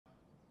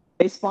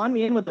They spawned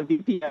me in with a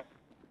VPN.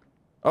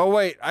 Oh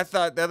wait, I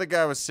thought the other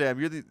guy was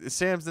Sam.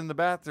 Sam's in the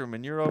bathroom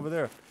and you're over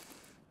there.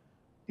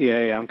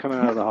 Yeah, I'm coming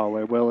out of the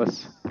hallway,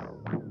 Willis.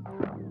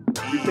 I'm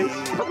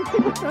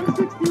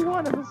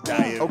 61 as a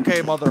squad.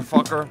 Okay,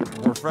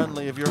 motherfucker. We're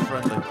friendly if you're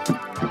friendly.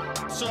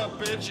 What's up,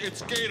 bitch?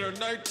 It's Gator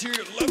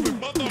 1911,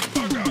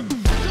 motherfucker.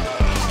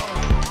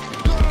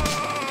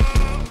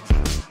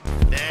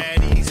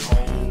 Daddy's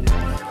home.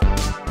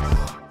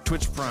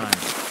 Twitch Prime.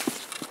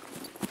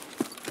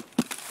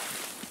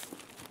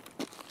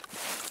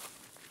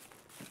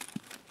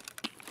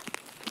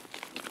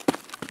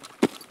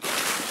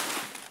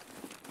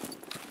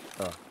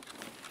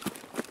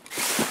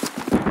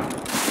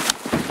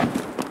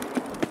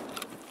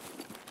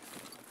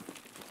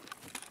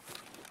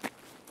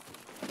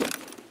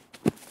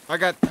 I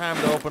got time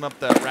to open up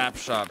that rap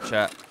shop,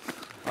 chat.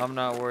 I'm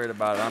not worried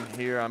about it. I'm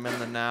here. I'm in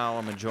the now.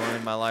 I'm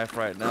enjoying my life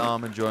right now.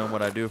 I'm enjoying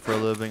what I do for a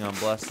living. I'm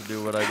blessed to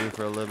do what I do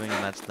for a living,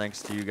 and that's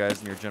thanks to you guys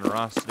and your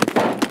generosity.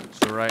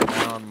 So right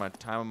now, in my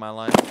time of my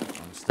life,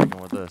 I'm sticking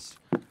with this.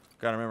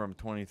 Gotta remember, I'm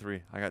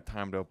 23. I got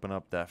time to open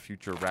up that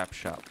future rap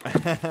shop.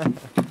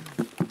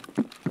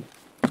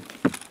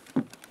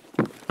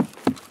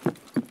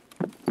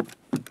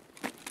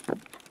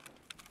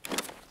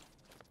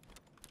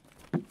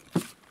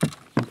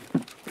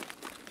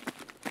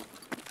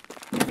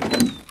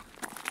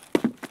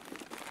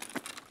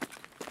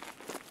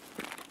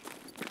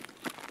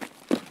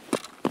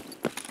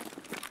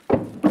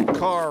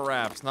 Car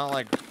raps, not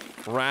like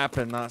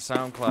rapping, not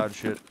SoundCloud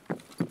shit.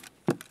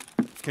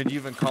 Could you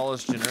even call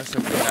us generous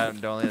if we hadn't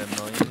donated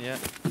 $1 million yet?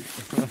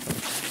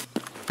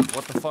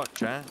 What the fuck,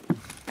 chat?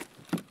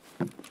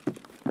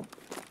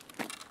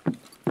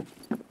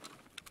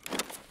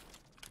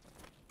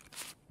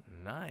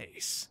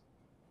 Nice.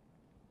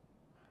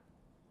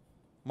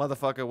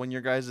 Motherfucker, when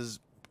your guys'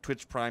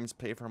 Twitch Primes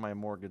pay for my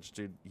mortgage,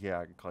 dude, yeah,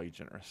 I can call you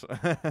generous.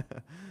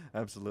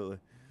 Absolutely.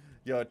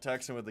 Yo,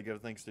 text him with the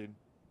gift. Thanks, dude.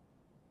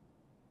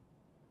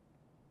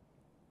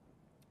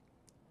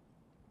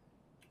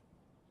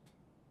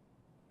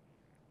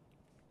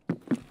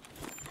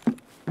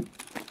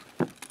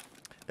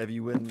 If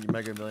you win your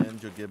Mega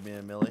Millions, you'll give me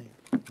 $1 million?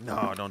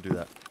 No, don't do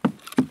that.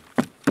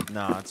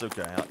 No, it's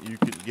okay. You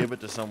could give it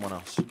to someone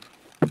else.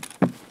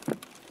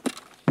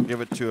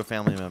 Give it to a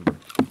family member.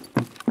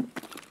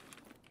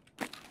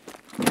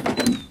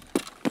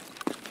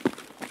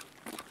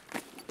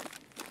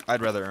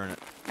 I'd rather earn it.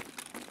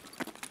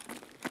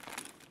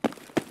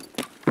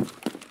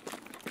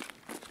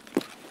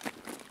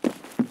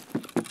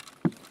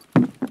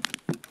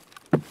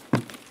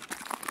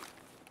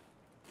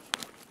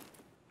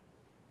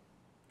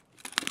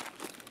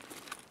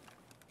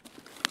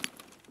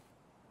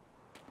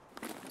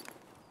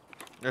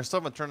 There's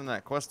someone turning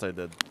that quest I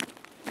did.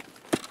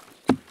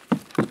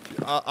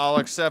 I'll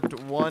accept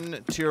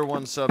one tier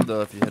 1 sub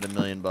though if you hit $1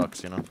 million,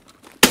 you know.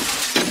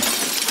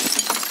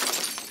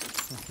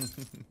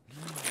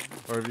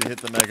 Or if you hit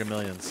the Mega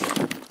Millions.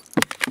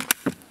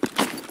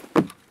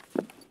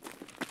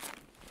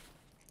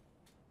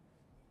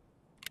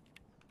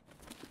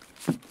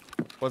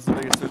 What's the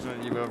biggest Twitch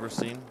event you've ever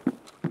seen?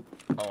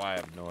 Oh, I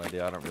have no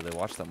idea. I don't really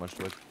watch that much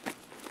Twitch.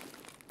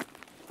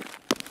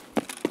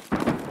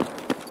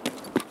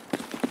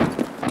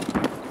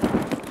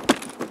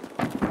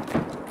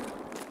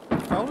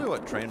 Probably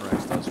what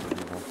Trainwrecks does for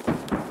people.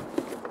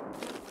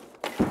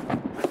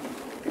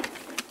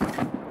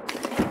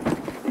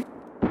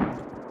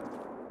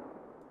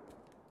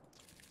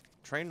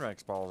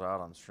 Trainwrecks balls out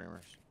on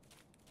streamers.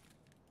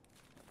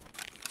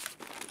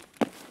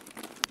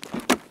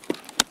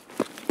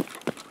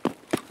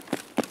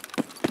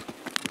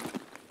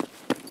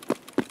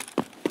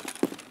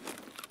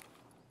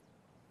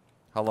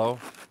 Hello?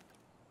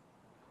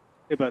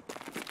 Hey, bud.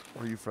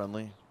 Are you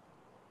friendly?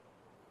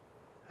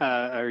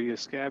 Are you a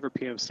scav or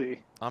PMC?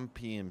 I'm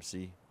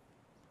PMC.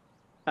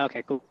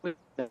 Okay, cool.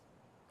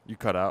 You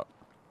cut out.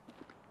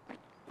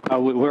 Oh,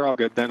 we're all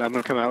good then. I'm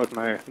gonna come out with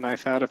my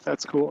knife out if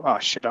that's cool. Oh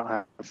shit, I don't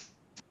have.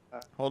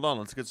 Hold on,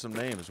 let's get some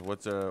names.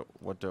 What's your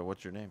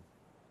name?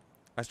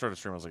 I started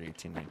streaming when I was like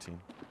 18,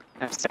 19.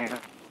 I'm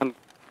Sam.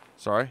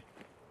 Sorry?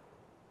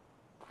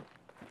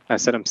 I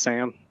said I'm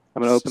Sam.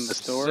 I'm gonna open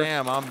this door.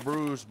 Sam, I'm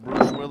Bruce.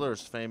 Bruce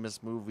WillerZ,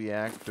 famous movie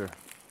actor.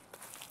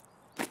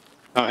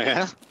 Oh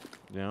yeah?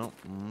 Yeah.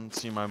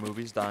 See my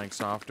movies, Dying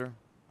Softer,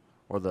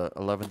 or The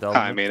 11th Element.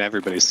 I mean,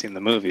 everybody's seen the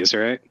movies,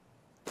 right?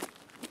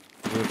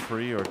 Live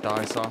Free or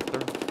Die Softer.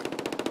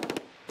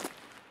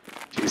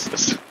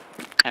 Jesus.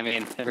 I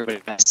mean,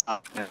 everybody messed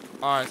up.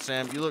 All right,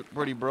 Sam, you look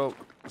pretty broke,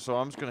 so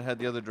I'm just gonna head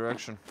the other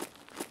direction.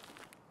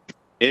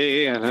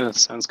 Yeah, no,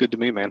 sounds good to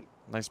me, man.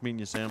 Nice meeting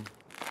you, Sam.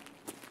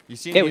 You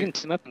seen? Yeah, we can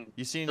team up.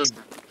 You seen?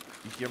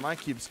 Your mic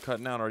keeps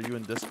cutting out. Are you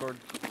in Discord?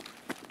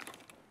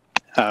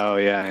 Oh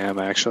yeah, I am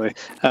actually.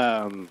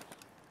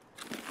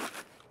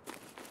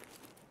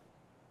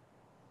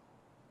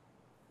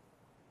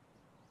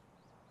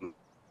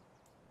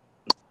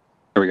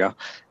 There we go.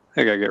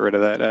 I gotta get rid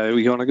of that.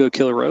 You want to go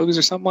kill rogues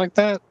or something like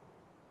that?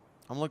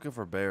 I'm looking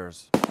for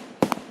bears.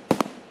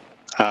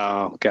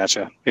 Oh,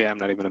 gotcha. Yeah, I'm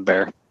not even a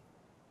bear.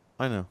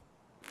 I know.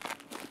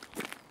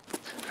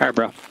 All right,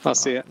 bro. I'll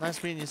see you.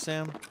 Nice meeting you,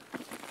 Sam.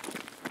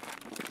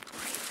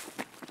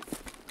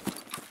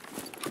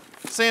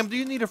 Sam, do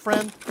you need a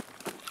friend?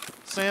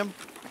 Sam,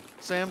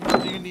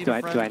 do you need a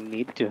friend? Do I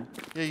need to?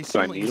 Yeah, you Do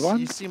I seem, need one?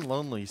 you seem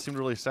lonely. You seemed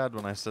really sad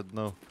when I said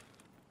no.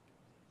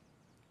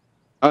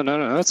 Oh,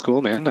 no, that's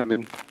cool, man. I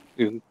mean,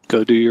 you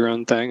go do your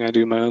own thing. I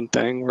do my own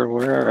thing. We're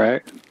all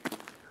right.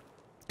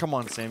 Come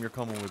on, Sam, you're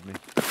coming with me.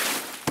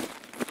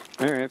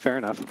 All right, fair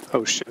enough.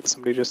 Oh, shit.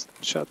 Somebody just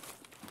shut.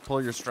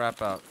 Pull your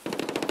strap out.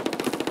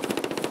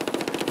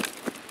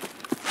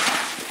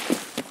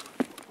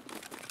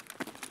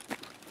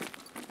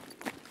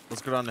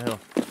 Let's go down the hill.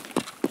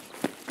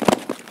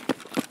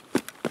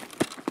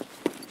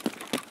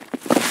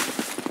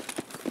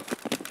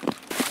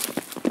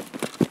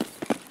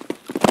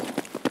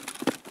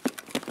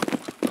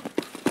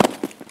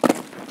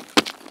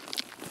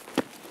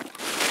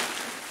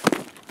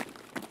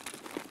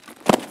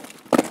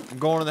 I'm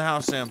going to the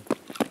house, Sam.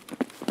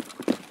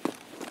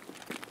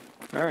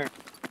 All right.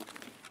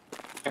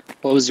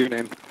 What was your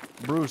name?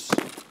 Bruce.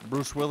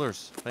 Bruce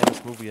WillerZ,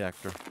 famous movie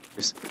actor.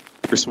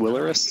 Bruce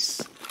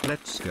WillerZ?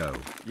 Let's go.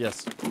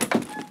 Yes.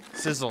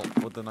 Sizzle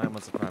with the 9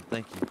 months of crime.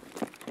 Thank you.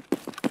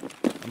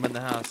 I'm in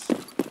the house.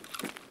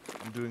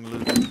 I'm doing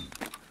loot.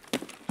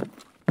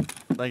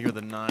 Thank you for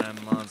the 9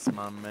 months,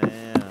 my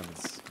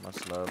mans.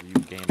 Much love, you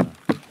gamer.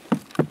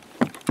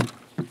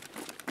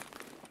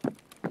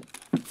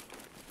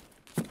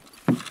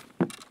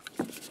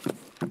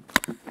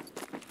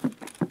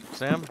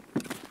 Sam?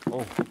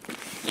 Oh,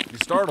 you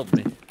startled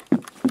me.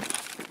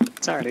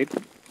 It's all right, dude.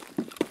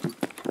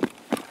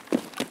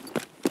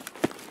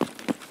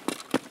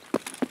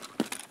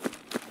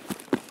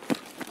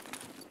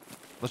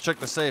 Let's check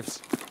the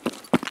safes.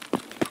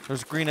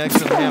 There's green eggs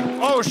in the ham.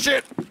 Oh,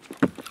 shit!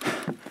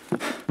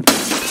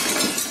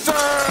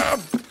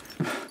 Sam!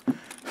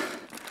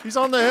 He's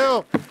on the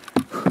hill.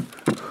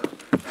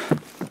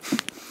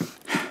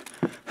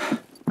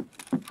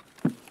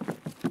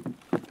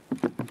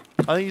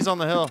 I think he's on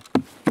the hill.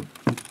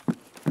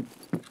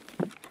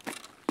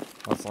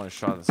 That's the only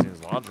shot that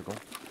seems logical.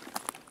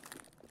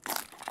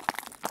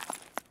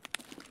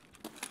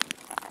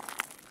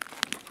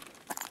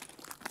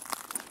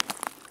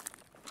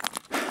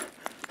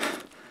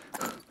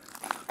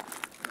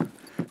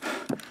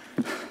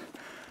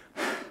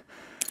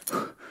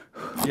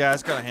 Yeah,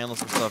 it's gotta handle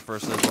some stuff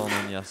first as well, and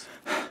then yes.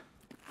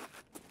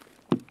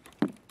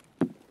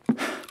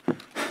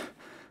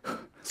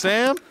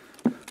 Sam?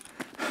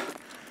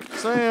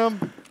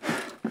 Sam?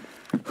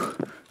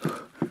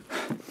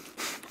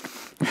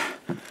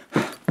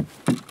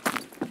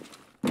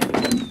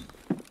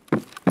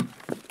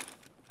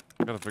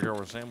 I gotta figure out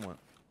where Sam went.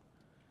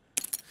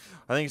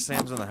 I think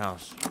Sam's in the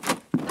house.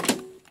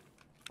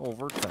 Oh,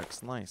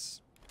 Vertex,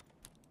 nice.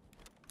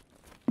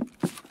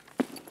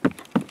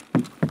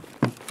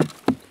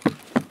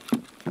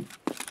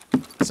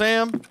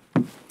 Sam?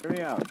 Hear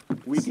me out.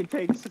 We can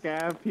take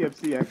scav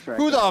PFC extract.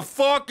 Who the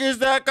fuck is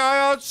that guy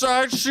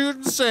outside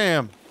shooting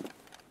Sam?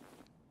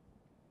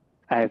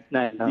 I have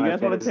no You guys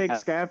want to take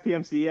scav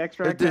PMC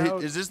extract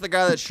out? Is this the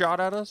guy that shot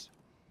at us?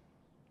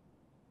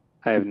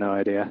 I have no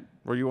idea.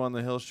 Were you on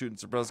the hill shooting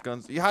suppressed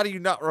guns? How do you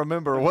not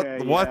remember?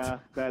 Okay,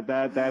 What? Yeah,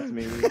 that's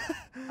me.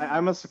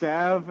 I'm a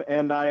scav,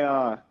 and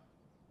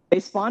they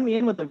spawned me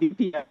in with a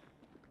VPN.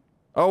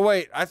 Oh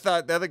wait, I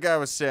thought the other guy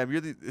was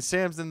Sam.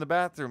 Sam's in the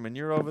bathroom, and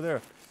you're over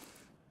there.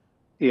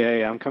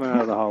 Yeah, I'm coming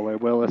out of the hallway.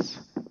 Willis.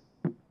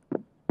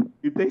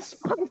 Dude, they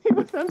spawned me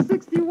with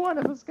M61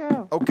 as a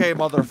scav. Okay,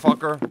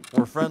 motherfucker,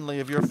 we're friendly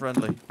if you're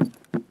friendly.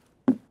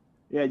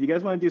 Yeah, you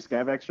guys want to do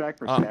scav extract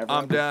for scav?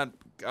 I'm down.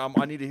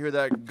 I need to hear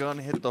that gun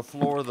hit the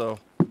floor though.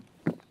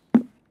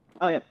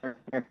 Oh yeah,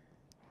 here.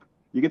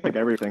 You can pick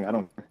everything. I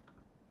don't.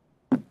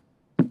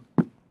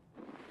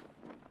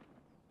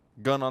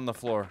 Gun on the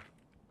floor.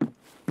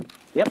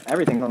 Yep,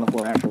 everything's on the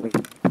floor actually.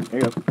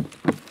 There you go.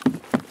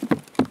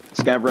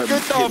 Scav rep.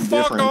 Get the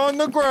fuck on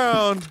the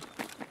ground!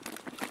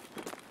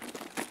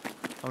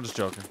 I'm just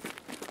joking.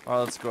 All right,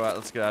 let's go out.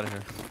 Let's get out of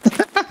here.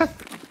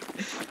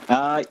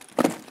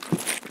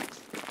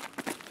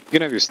 You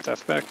can have your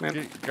stuff back,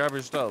 man. Grab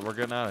your stuff. We're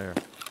getting out of here.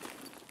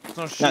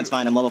 No, That's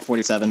fine. I'm level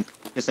 47.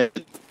 Just say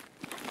it.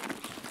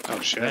 Oh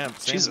shit! Sam,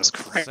 Jesus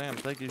Christ! Sam,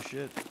 take your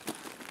shit.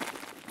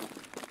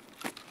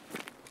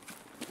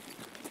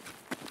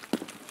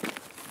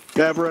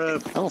 Scav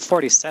rep. Level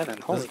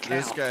 47. Holy cow!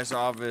 This guy's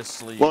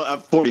obviously. Well,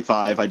 at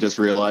 45, I just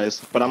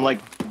realized. But I'm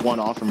like one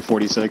off from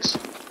 46.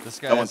 This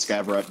guy. I want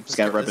scav rep.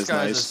 Scav rep This is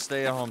guy's a nice.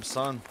 stay-at-home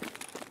son.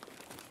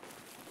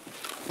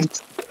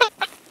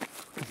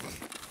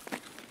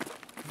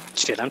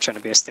 Shit, I'm trying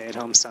to be a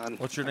stay-at-home son.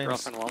 What's your My name?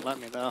 girlfriend won't let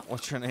me though.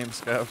 What's your name,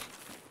 Scav?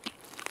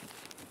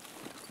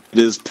 It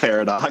is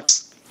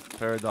Paradox.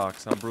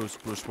 Paradox. I'm Bruce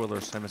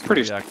WillerZ. I'm a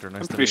Pretty- movie actor.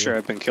 Nice I'm to pretty meet sure you.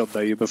 I've been killed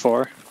by you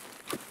before.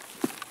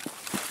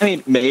 I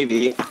mean,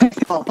 maybe.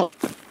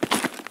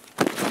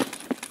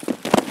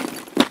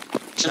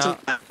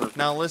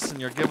 Now listen,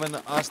 you're giving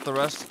us the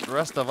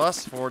rest of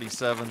us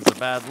 47s a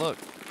bad look.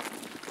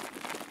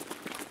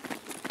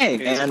 Hey,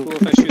 Is it man. cool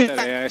if I shoot that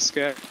AI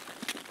scav?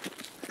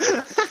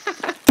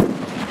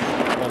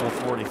 level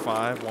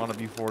 45, wanna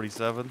be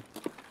 47.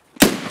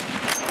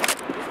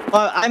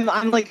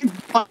 I'm like. You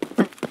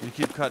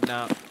keep cutting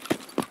out.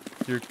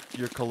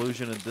 Your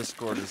collusion in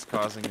Discord is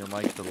causing your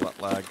mic to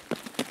lag.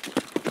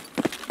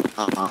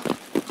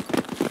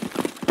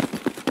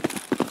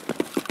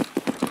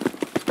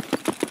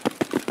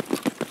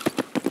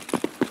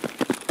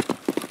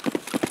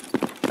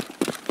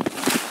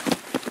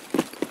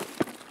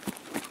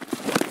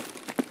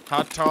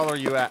 How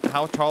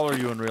tall are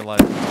you in real life,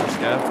 Mr.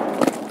 Scav?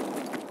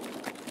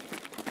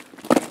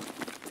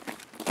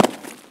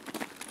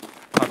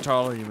 How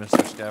tall are you,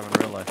 Mr. Scav, in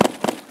real life?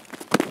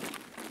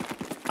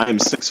 I'm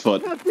 6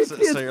 foot.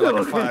 So you're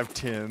like a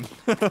 5'10".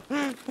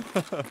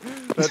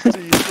 That's what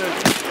you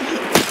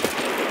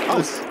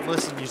said.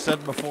 Listen, you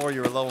said before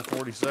you were level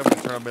 47,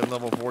 you're trying to be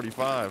level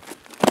 45.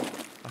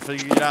 I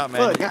figured it out,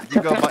 man. Look.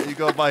 You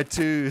go by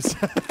twos.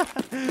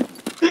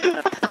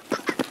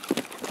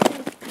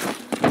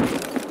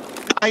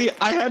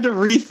 I had to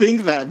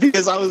rethink that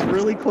because I was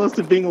really close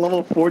to being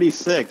level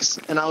 46,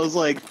 and I was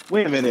like,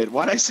 wait a minute,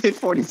 why'd I say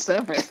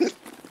 47?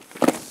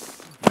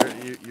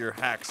 Your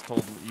hacks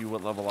told you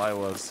what level I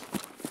was.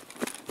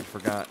 I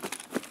forgot.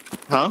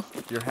 Huh?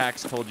 Your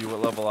hacks told you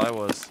what level I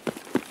was.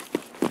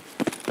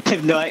 I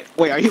have no idea.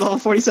 Wait, are you level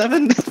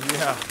 47?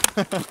 Yeah.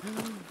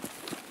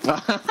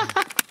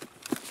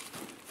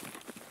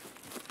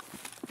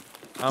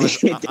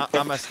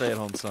 I'm a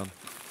stay-at-home son.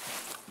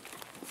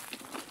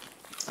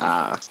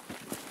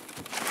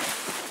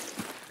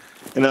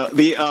 You know,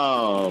 the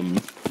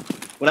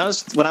when I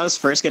was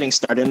first getting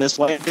started in this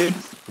life, dude,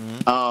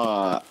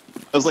 I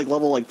was like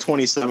level like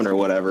 27 or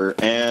whatever,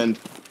 and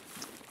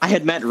I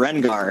had met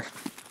Rengar,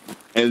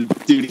 and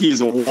dude,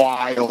 he's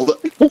wild.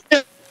 Look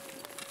at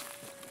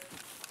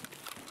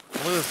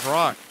this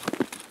rock.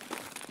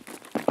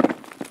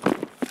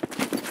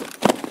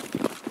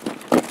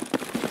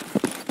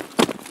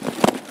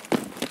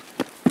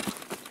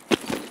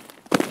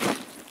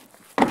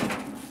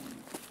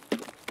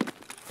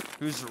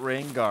 Who's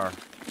Rengar?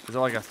 Is it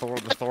like the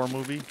Thor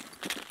movie?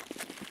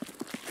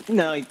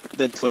 No,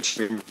 the Twitch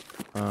streamer.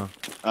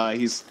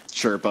 He's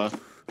Sherpa.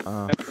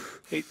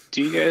 Hey,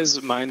 do you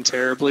guys mind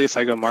terribly if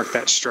I go mark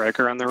that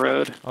striker on the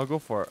road? I'll go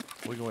for it.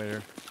 We can wait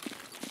here.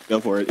 Go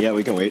for it. Yeah,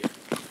 we can wait.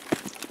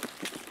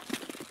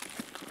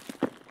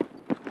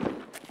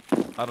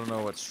 I don't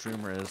know what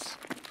streamer is.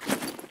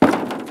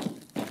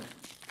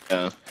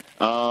 Yeah.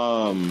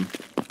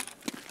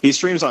 He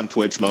streams on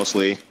Twitch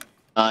mostly.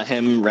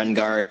 Him,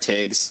 Rengar,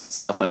 Tiggs,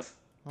 stuff like that.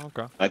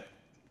 Okay. I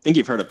think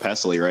you've heard of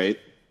Pesley, right?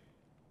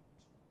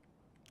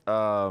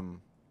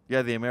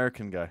 Yeah, the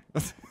American guy.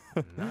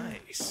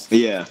 Nice.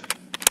 Yeah.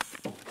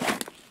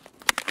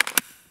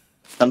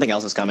 Something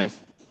else is coming.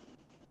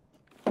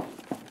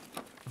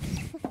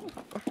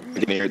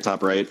 Give me your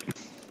top right.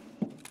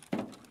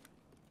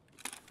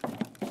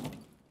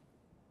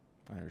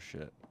 Oh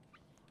shit.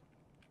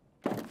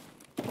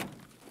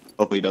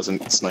 Hopefully he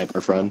doesn't snipe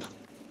our friend.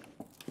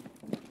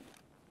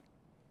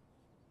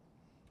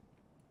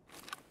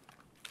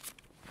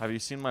 Have you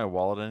seen my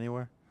wallet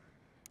anywhere?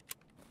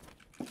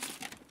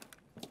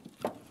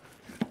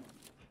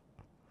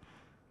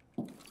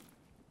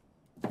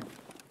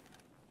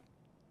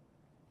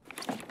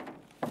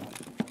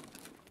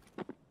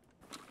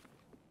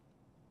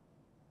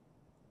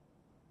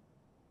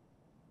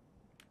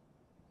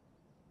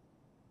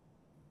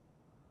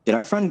 Did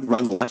our friend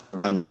run left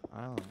or run?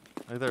 I don't know.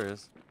 Hey, there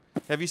is.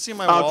 Have you seen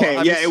my wallet?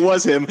 Okay, yeah, it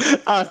was him.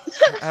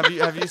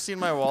 Have you seen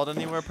my wallet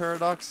anywhere,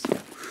 Paradox?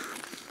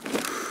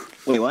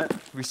 Wait, what?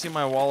 Have you seen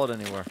my wallet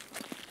anywhere?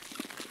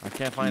 I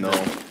can't find No.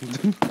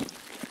 it.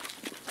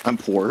 I'm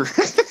poor.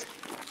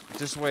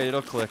 Just wait,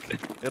 it'll click.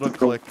 It'll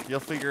click. You'll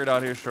figure it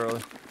out here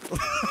shortly.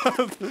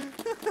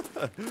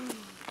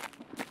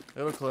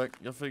 It'll click.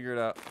 You'll figure it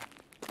out.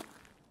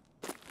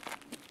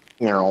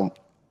 No.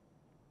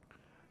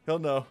 He'll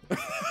know.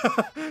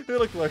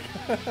 It'll click.